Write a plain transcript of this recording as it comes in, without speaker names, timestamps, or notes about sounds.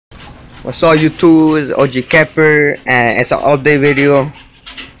What's up YouTube, it's OG Kepper and it's an update video.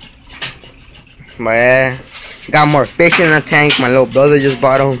 But yeah, got more fish in the tank. My little brother just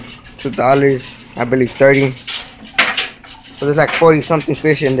bought them. $2, I believe 30. So there's like 40 something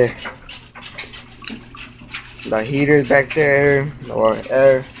fish in there. The heater's back there, the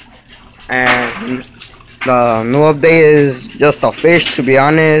air. And the new update is just a fish, to be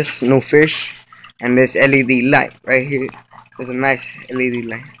honest, new fish. And this LED light right here. There's a nice LED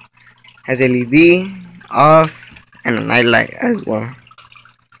light. Has LED off and a night light as well.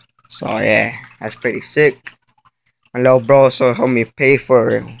 So yeah, that's pretty sick. My little bro also helped me pay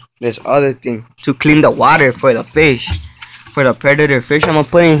for this other thing to clean the water for the fish, for the predator fish I'm gonna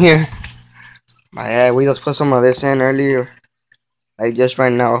put in here. But yeah, we just put some of this in earlier, like just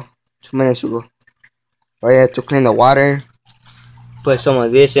right now, 2 minutes ago. But yeah, to clean the water, put some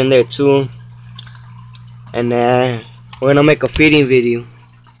of this in there too. And then we're gonna make a feeding video.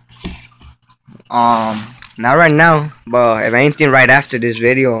 Not right now, but if anything right after this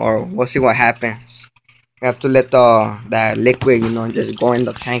video, or we'll see what happens. We have to let that liquid, just go in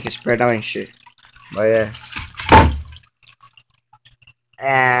the tank and spread out and shit. But yeah.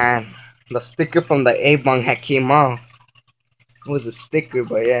 And the sticker from the A-Bong had came off. It was a sticker,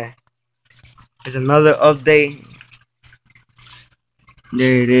 but yeah. There's another update.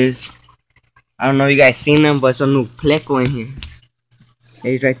 There it is. I don't know if you guys seen them, but it's a new pleco in here.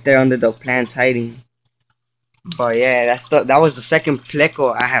 He's right there under the plants hiding. But yeah, that was the second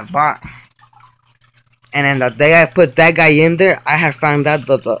pleco I have bought. And then the day I put that guy in there, I had found out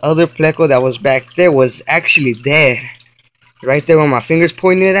that the other pleco that was back there was actually dead. Right there where my fingers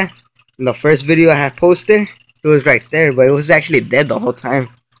pointed at. In the first video I had posted, it was right there, but it was actually dead the whole time.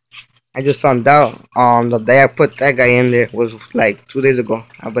 I just found out the day I put that guy in there was like 2 days ago,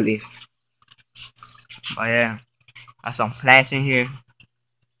 I believe. But yeah, got some plants in here.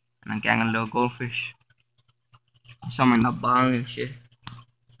 And a gang of little goldfish. Some in the bong and shit.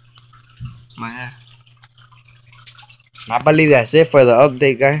 But yeah, I believe that's it for the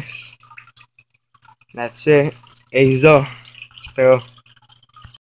update, guys. That's it. Hey, Zo. Still.